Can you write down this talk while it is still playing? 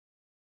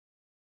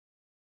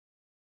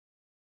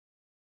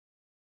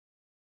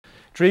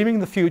Dreaming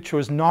the future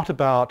is not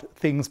about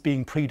things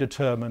being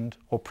predetermined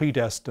or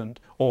predestined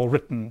or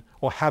written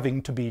or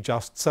having to be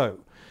just so.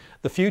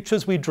 The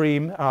futures we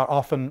dream are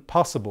often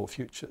possible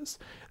futures.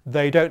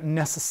 They don't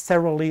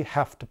necessarily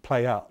have to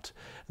play out.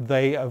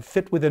 They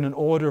fit within an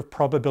order of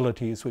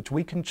probabilities which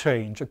we can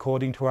change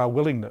according to our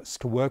willingness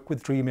to work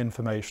with dream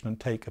information and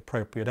take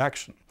appropriate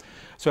action.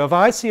 So if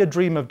I see a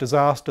dream of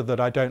disaster that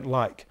I don't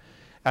like,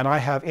 and I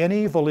have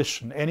any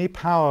volition, any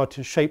power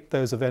to shape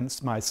those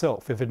events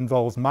myself, if it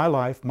involves my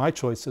life, my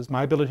choices,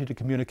 my ability to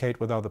communicate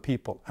with other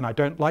people, and I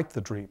don't like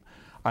the dream,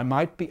 I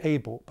might be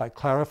able, by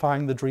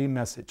clarifying the dream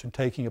message and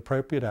taking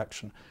appropriate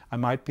action, I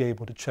might be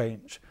able to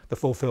change the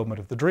fulfillment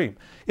of the dream.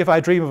 If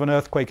I dream of an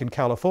earthquake in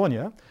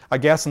California, I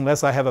guess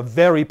unless I have a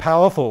very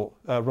powerful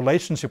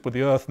relationship with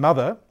the Earth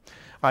Mother,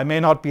 I may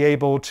not be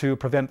able to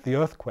prevent the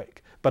earthquake.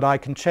 But I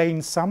can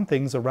change some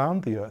things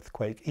around the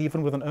earthquake,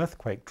 even with an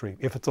earthquake dream,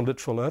 if it's a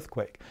literal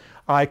earthquake.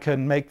 I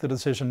can make the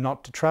decision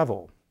not to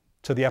travel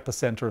to the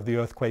epicenter of the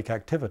earthquake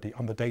activity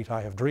on the date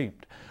I have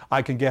dreamed.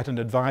 I can get an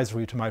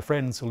advisory to my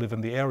friends who live in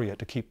the area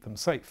to keep them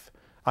safe.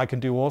 I can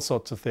do all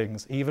sorts of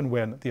things, even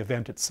when the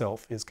event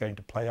itself is going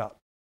to play out.